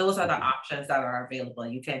 So those are the options that are available.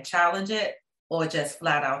 You can challenge it or just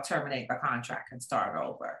flat out terminate the contract and start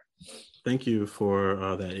over. Thank you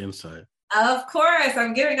for that insight. Of course,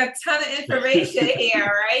 I'm giving a ton of information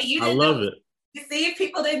here, right? I love it. You see,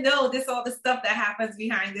 people didn't know this, all the stuff that happens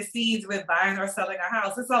behind the scenes with buying or selling a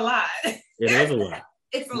house. It's a lot. It is a lot.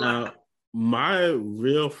 It's a lot. My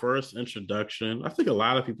real first introduction, I think a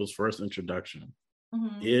lot of people's first introduction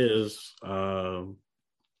is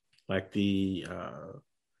like the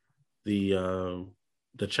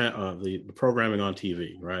programming on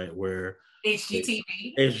TV, right? Where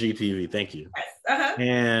HGTV, thank you. Yes.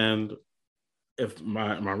 And if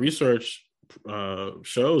my research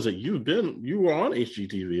shows that you were on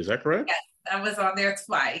HGTV, is that correct? Yes, I was on there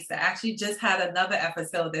twice. I actually just had another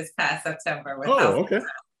episode this past September. Okay.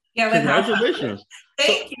 Yeah, congratulations.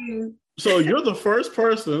 Thank you. So you're the first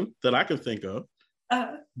person that I can think of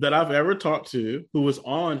that I've ever talked to who was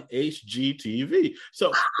on HGTV.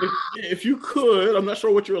 So if you could, I'm not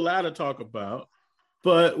sure what you're allowed to talk about,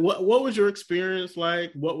 but what was your experience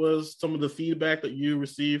like? What was some of the feedback that you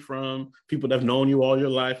received from people that have known you all your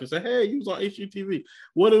life and say, hey, you was on HGTV?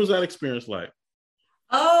 What was that experience like?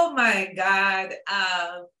 Oh my God.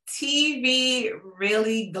 TV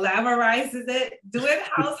really glamorizes it. Doing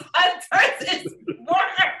House Hunters is work.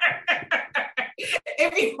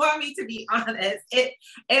 If you want me to be honest, it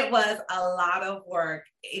was a lot of work.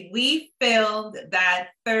 We filmed that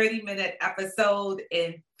 30-minute episode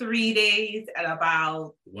in 3 days and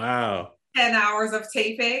about 10 hours of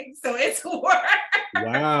taping. So it's work.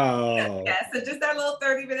 Wow. Yeah, so just that little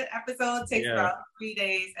 30-minute episode takes about 3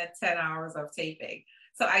 days and 10 hours of taping.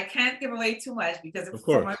 So I can't give away too much because if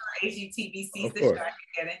someone from HGTV sees the show, I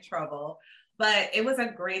can get in trouble. But it was a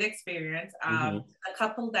great experience. A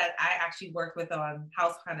couple that I actually worked with on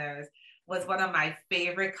House Hunters was one of my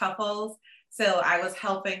favorite couples. So I was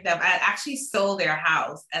helping them. I actually sold their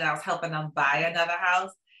house and I was helping them buy another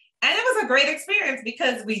house. And it was a great experience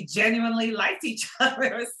because we genuinely liked each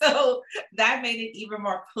other. So that made it even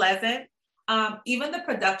more pleasant. Even the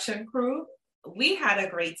production crew, we had a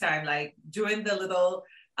great time. Like during the little,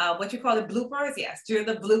 what you call it, bloopers? Yes, during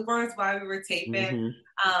the bloopers while we were taping,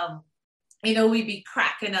 we'd be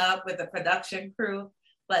cracking up with the production crew.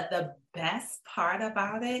 But the best part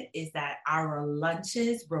about it is that our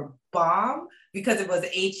lunches were bomb because it was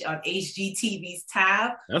on HGTV's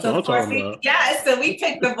tab. That's what I'm talking about. Yeah, so we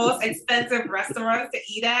picked the most expensive restaurants to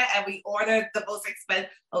eat at, and we ordered the most expensive.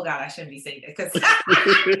 Oh God, I shouldn't be saying it because.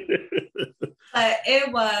 But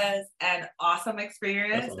it was an awesome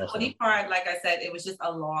experience. Awesome. The only part, like I said, it was just a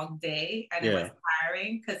long day, and it was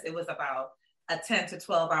tiring because it was about a 10 to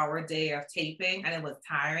 12 hour day of taping, and it was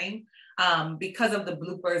tiring. Because of the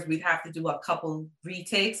bloopers, we'd have to do a couple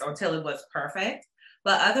retakes until it was perfect.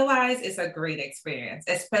 But otherwise, it's a great experience,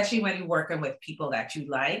 especially when you're working with people that you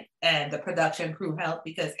like. And the production crew helped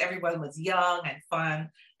because everyone was young and fun.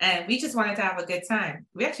 And we just wanted to have a good time.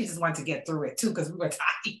 We actually just wanted to get through it too because we were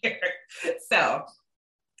tired. So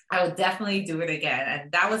I would definitely do it again.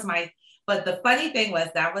 And that was but the funny thing was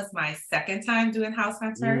that was my second time doing House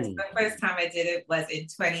Hunters. The first time I did it was in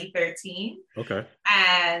 2013. Okay.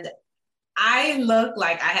 And I looked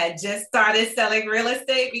like I had just started selling real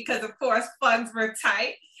estate because, of course, funds were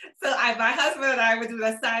tight. So my husband and I would do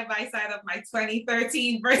the side-by-side of my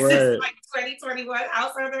 2013 versus my 2021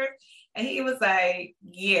 House Hunters. And he was like,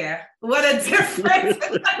 yeah, what a difference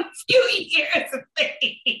in a few years of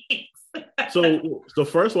things. So the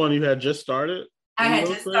first one you had just started? I had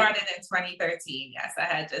just started in 2013. Yes, I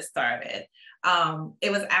had just started.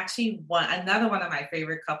 It was actually another one of my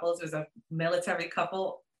favorite couples. It was a military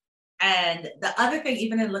couple. And the other thing,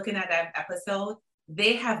 even in looking at that episode,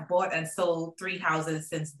 they have bought and sold 3 houses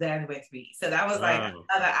since then with me. So that was like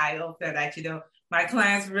another eye opener that, my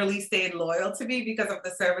clients really stayed loyal to me because of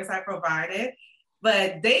the service I provided.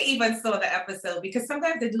 But they even saw the episode because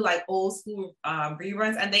sometimes they do like old school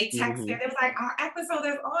reruns and they text it. It was like, our episode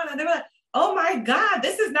is on. And they were like, oh my God,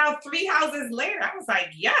 this is now 3 houses later. I was like,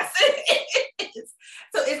 yes, it is.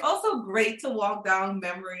 So it's also great to walk down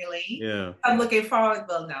memory lane. Yeah. I'm looking forward.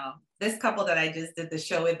 Well, no, this couple that I just did the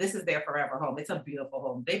show with, this is their forever home. It's a beautiful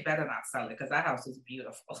home. They better not sell it because that house is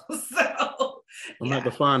beautiful. So I'm going to have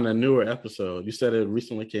to find a newer episode. You said it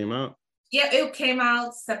recently came out? Yeah, it came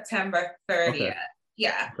out September 30th. Okay.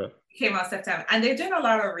 Yeah. Okay. Came out September, and they're doing a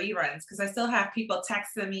lot of reruns because I still have people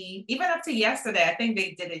texting me even up to yesterday. I think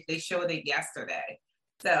they showed it yesterday.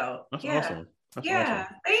 So that's awesome. That's awesome.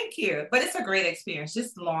 Awesome. Thank you. But it's a great experience,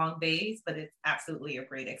 just long days, but it's absolutely a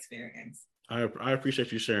great experience. I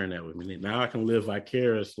appreciate you sharing that with me. Now I can live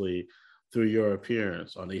vicariously through your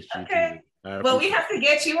appearance on HGTV. Okay. Well, we have to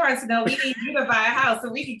get you on. So no, we need you to buy a house so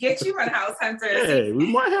we can get you on House Hunters. Hey,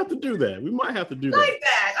 we might have to do that. Like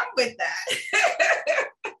that. I'm with that.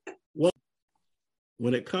 Well,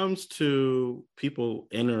 when it comes to people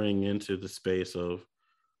entering into the space of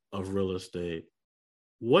real estate,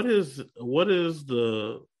 what is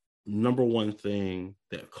the number one thing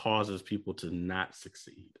that causes people to not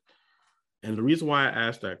succeed? And the reason why I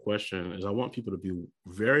asked that question is I want people to be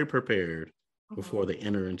very prepared before they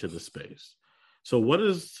enter into the space. So what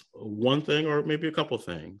is one thing or maybe a couple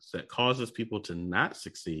things that causes people to not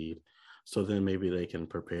succeed so then maybe they can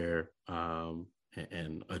prepare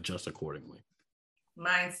and adjust accordingly?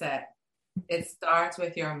 Mindset. It starts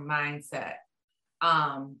with your mindset.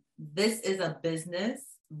 This is a business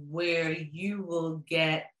where you will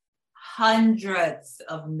get hundreds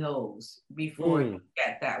of no's before you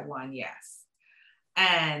get that one yes.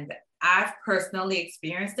 And I've personally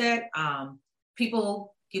experienced it.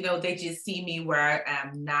 People, they just see me where I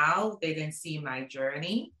am now. They didn't see my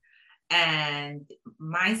journey. And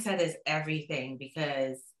mindset is everything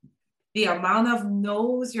because the amount of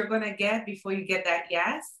no's you're going to get before you get that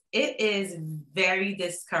yes, it is very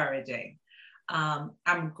discouraging.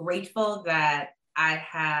 I'm grateful that I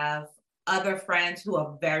have other friends who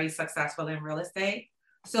are very successful in real estate.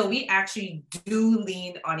 So we actually do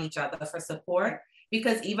lean on each other for support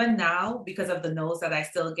because even now, because of the no's that I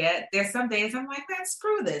still get, there's some days I'm like, man,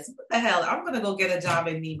 screw this. What the hell? I'm going to go get a job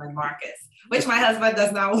in Neiman Marcus, which my husband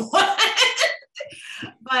does not want.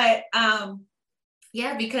 But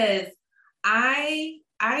yeah, because I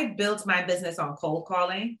I built my business on cold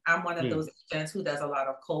calling. I'm one of those agents who does a lot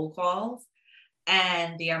of cold calls.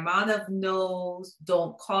 And the amount of no's,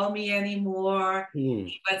 don't call me anymore,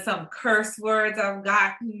 even some curse words I've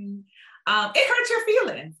gotten, it hurts your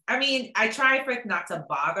feelings. I mean, I try for it not to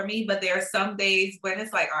bother me, but there are some days when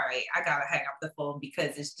it's like, all right, I gotta hang up the phone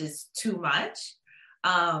because it's just too much.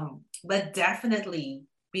 But definitely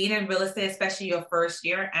being in real estate, especially your first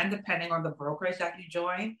year, and depending on the brokerage that you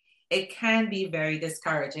join, it can be very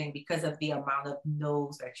discouraging because of the amount of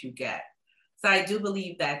no's that you get. So I do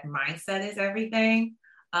believe that mindset is everything.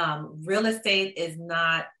 Real estate is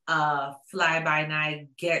not a fly-by-night,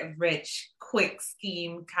 get rich quick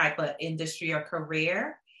scheme type of industry or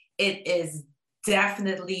career. It is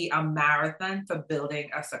definitely a marathon for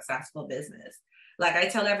building a successful business. Like I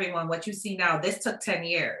tell everyone, what you see now, this took 10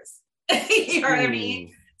 years. You know what I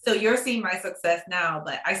mean? So you're seeing my success now,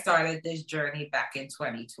 but I started this journey back in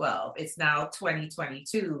 2012. It's now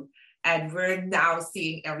 2022. And we're now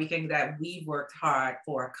seeing everything that we worked hard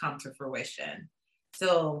for come to fruition.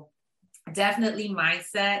 So definitely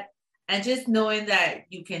mindset, and just knowing that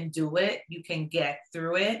you can do it, you can get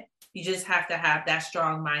through it. You just have to have that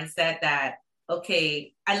strong mindset that,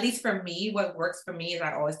 okay, at least for me, what works for me is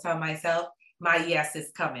I always tell myself, my yes is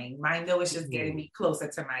coming. My no is just getting me closer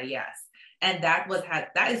to my yes. And that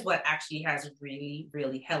is what actually has really,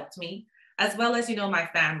 really helped me, as well as, my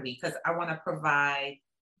family, because I want to provide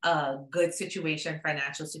a good situation,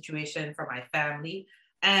 financial situation for my family.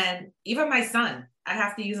 And even my son, I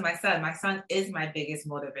have to use my son. My son is my biggest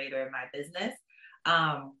motivator in my business,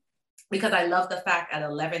 because I love the fact at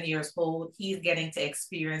 11 years old, he's getting to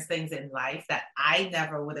experience things in life that I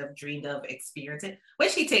never would have dreamed of experiencing,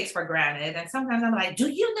 which he takes for granted. And sometimes I'm like, do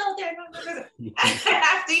you know that? I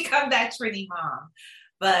have to become that Trini mom.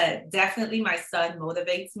 But definitely my son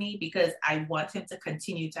motivates me because I want him to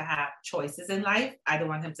continue to have choices in life. I don't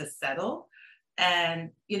want him to settle.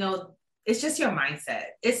 And, it's just your mindset.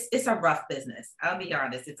 It's a rough business. I'll be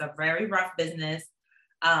honest. It's a very rough business.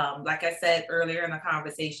 Like I said earlier in the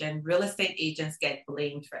conversation, real estate agents get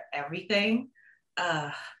blamed for everything.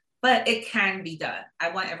 But it can be done.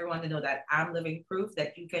 I want everyone to know that I'm living proof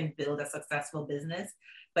that you can build a successful business,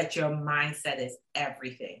 but your mindset is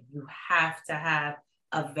everything. You have to have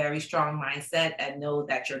a very strong mindset and know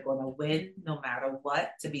that you're going to win no matter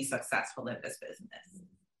what to be successful in this business.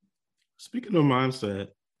 Speaking of mindset,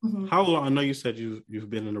 how long, I know you said you've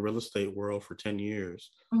been in the real estate world for 10 years.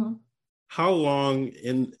 How long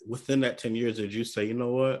within that 10 years did you say, you know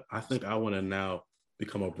what, I think I want to now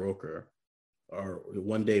become a broker or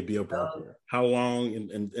one day be a broker? How long,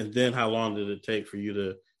 and then how long did it take for you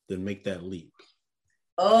to then make that leap?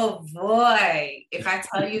 Oh boy, if I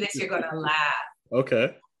tell you this, you're going to laugh.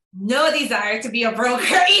 Okay. No desire to be a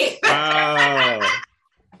broker either. Wow.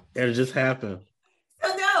 It just happened.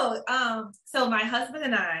 So my husband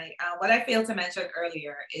and I, what I failed to mention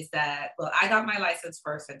earlier is that, I got my license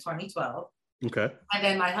first in 2012. Okay. And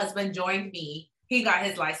then my husband joined me. He got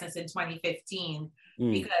his license in 2015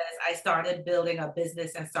 because I started building a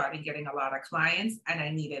business and started getting a lot of clients, and I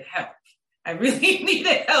needed help. I really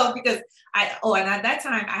needed help because and at that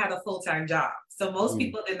time I had a full-time job. So most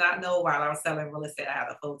people did not know while I was selling real estate, I had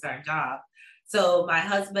a full-time job. So my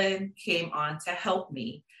husband came on to help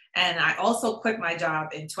me. And I also quit my job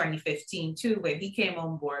in 2015 too, when he came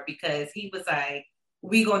on board, because he was like,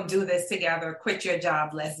 we gonna do this together, quit your job,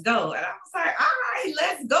 let's go. And I was like, all right,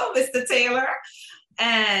 let's go, Mr. Taylor.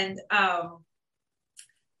 And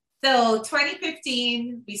so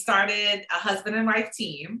 2015, we started a husband and wife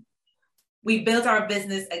team. We built our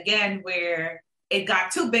business again where it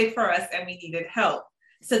got too big for us and we needed help.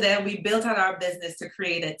 So then we built out our business to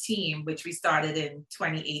create a team, which we started in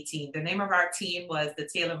 2018. The name of our team was the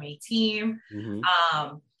Taylor Made Team.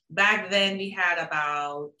 Back then we had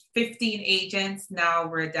about 15 agents. Now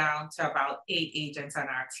we're down to about 8 agents on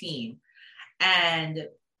our team. And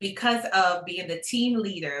because of being the team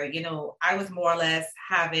leader, I was more or less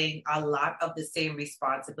having a lot of the same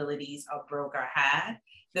responsibilities a broker had.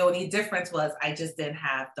 The only difference was I just didn't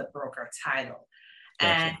have the broker title.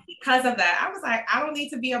 Gotcha. And because of that, I was like, I don't need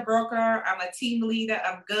to be a broker. I'm a team leader.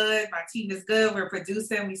 I'm good. My team is good. We're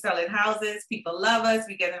producing. We selling houses. People love us.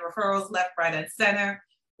 We getting referrals left, right, and center.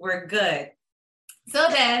 We're good. So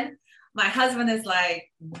then my husband is like,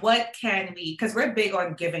 what can we, because we're big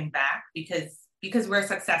on giving back because we're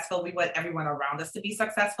successful. We want everyone around us to be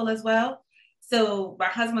successful as well. So my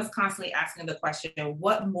husband's constantly asking the question,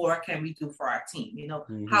 what more can we do for our team?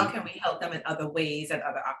 How can we help them in other ways and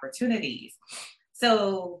other opportunities?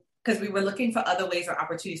 So, because we were looking for other ways or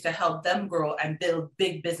opportunities to help them grow and build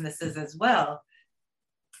big businesses as well.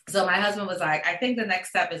 So my husband was like, I think the next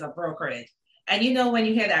step is a brokerage. And you know, when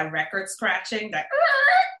you hear that record scratching,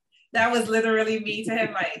 that was literally me to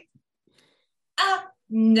him, like,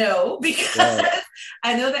 no, because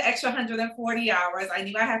I know the extra 140 hours. I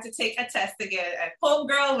knew I had to take a test again, and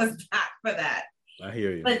homegirl was not for that. I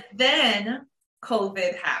hear you. But then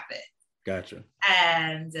COVID happened. Gotcha.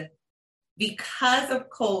 And because of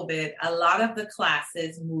COVID, a lot of the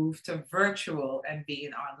classes moved to virtual and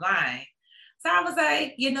being online. So I was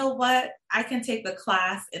like, you know what? I can take the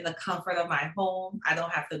class in the comfort of my home. I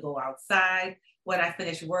don't have to go outside. When I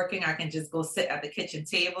finish working, I can just go sit at the kitchen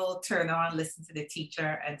table, turn on, listen to the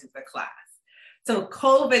teacher, and do the class. So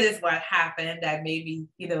COVID is what happened that made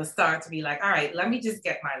me, start to be like, all right, let me just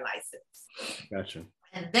get my license. Gotcha.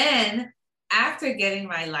 And then after getting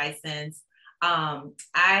my license,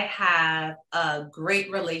 I have a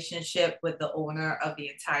great relationship with the owner of the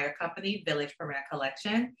entire company, Village Premier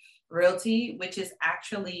Collection Realty, which is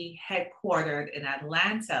actually headquartered in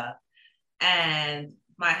Atlanta. And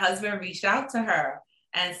my husband reached out to her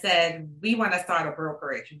and said, we want to start a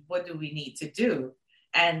brokerage. What do we need to do?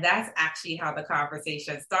 And that's actually how the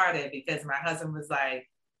conversation started, because my husband was like,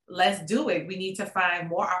 let's do it. We need to find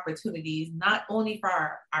more opportunities, not only for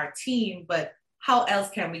our team, but how else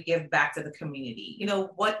can we give back to the community?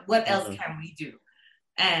 What else can we do?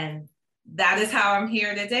 And that is how I'm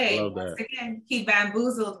here today. Once again, he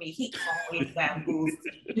bamboozled me. He always bamboozles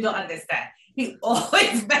me. You don't understand. He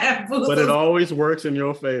always bamboozles. But it always works in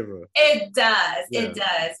your favor. It does. Yeah. It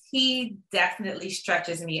does. He definitely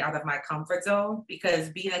stretches me out of my comfort zone, because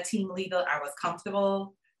being a team leader, I was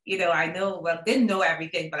comfortable. Didn't know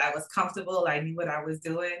everything, but I was comfortable. I knew what I was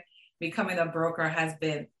doing. Becoming a broker has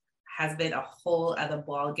been a whole other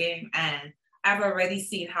ball game. And I've already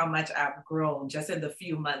seen how much I've grown just in the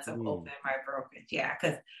few months of opening my brokerage. Yeah,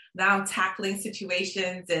 because now I'm tackling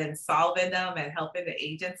situations and solving them and helping the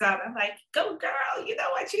agents out. I'm like, go girl, you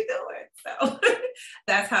know what you're doing. So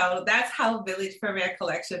that's how Village Premier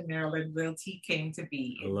Collection Maryland Realty came to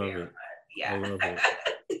be. I love it. Yeah. I love it.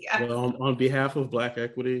 Yeah. Well, on behalf of Black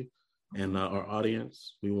Equity and our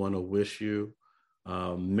audience, we want to wish you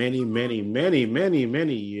many, many, many, many,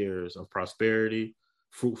 many years of prosperity,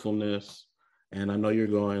 fruitfulness. And I know you're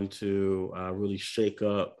going to really shake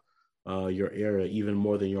up your area even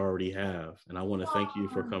more than you already have. And I want to thank you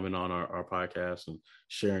for coming on our podcast and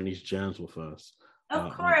sharing these gems with us.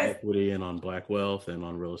 Of course. On equity and on Black wealth and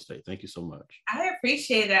on real estate. Thank you so much. I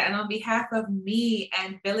appreciate that. And on behalf of me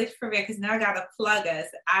and Village Premier, because now I got to plug us,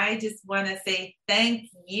 I just want to say thank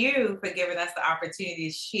you for giving us the opportunity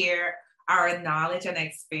to share our knowledge and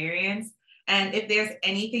experience. And if there's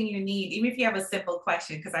anything you need, even if you have a simple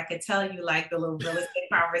question, because I could tell you like the little real estate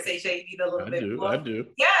conversation, you need a little bit more. I do.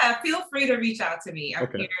 Yeah, feel free to reach out to me. I'm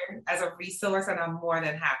here as a resource, and I'm more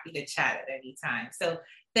than happy to chat at any time. So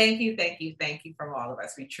thank you from all of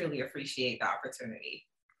us. We truly appreciate the opportunity.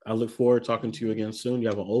 I look forward to talking to you again soon. You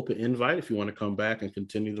have an open invite if you want to come back and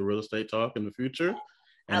continue the real estate talk in the future.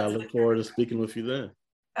 And I look forward to speaking with you then.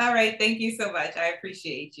 All right. Thank you so much. I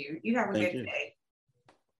appreciate you. You have a good day.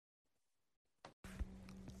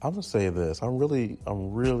 I'm gonna say this. I'm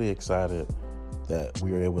really excited that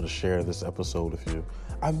we were able to share this episode with you.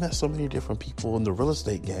 I've met so many different people in the real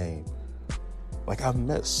estate game. Like, I've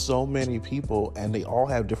met so many people, and they all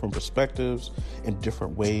have different perspectives and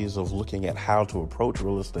different ways of looking at how to approach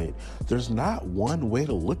real estate. There's not one way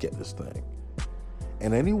to look at this thing.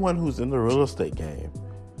 And anyone who's in the real estate game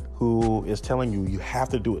who is telling you have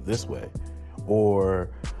to do it this way, or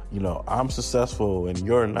I'm successful and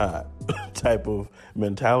you're not type of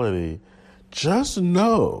mentality, just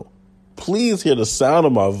know, please hear the sound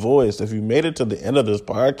of my voice. If you made it to the end of this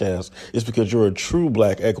podcast, it's because you're a true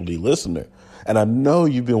Black Equity listener. And I know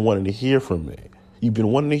you've been wanting to hear from me. You've been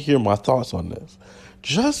wanting to hear my thoughts on this.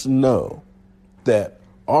 Just know that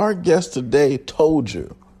our guest today told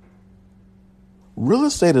you real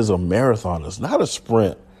estate is a marathon. It's not a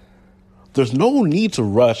sprint. There's no need to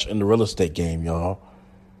rush in the real estate game, y'all.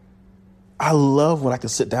 I love when I can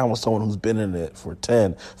sit down with someone who's been in it for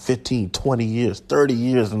 10, 15, 20 years, 30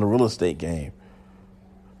 years in the real estate game,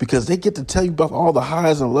 because they get to tell you about all the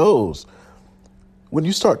highs and lows. When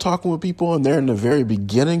you start talking with people and they're in the very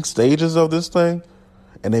beginning stages of this thing,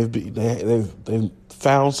 and they've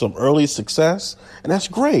found some early success, and that's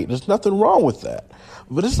great. There's nothing wrong with that.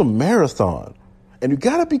 But it's a marathon, and you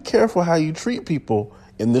got to be careful how you treat people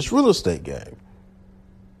in this real estate game,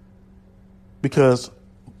 because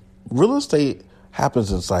real estate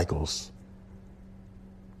happens in cycles,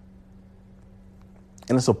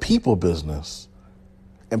 and it's a people business,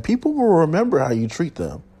 and people will remember how you treat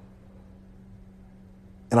them.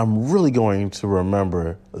 And I'm really going to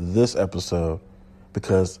remember this episode,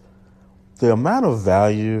 because the amount of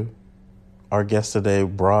value our guest today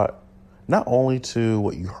brought not only to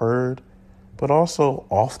what you heard, but also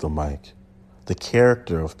off the mic, the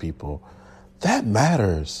character of people. That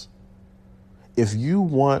matters. If you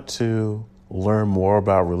want to learn more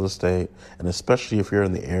about real estate, and especially if you're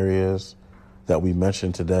in the areas that we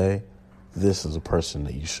mentioned today, this is a person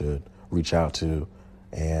that you should reach out to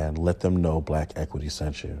and let them know Black Equity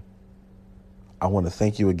sent you. I want to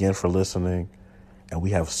thank you again for listening, and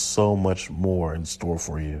we have so much more in store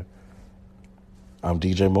for you. I'm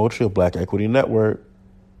DJ Moultrie of Black Equity Network.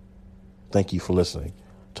 Thank you for listening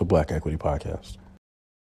to Black Equity Podcast.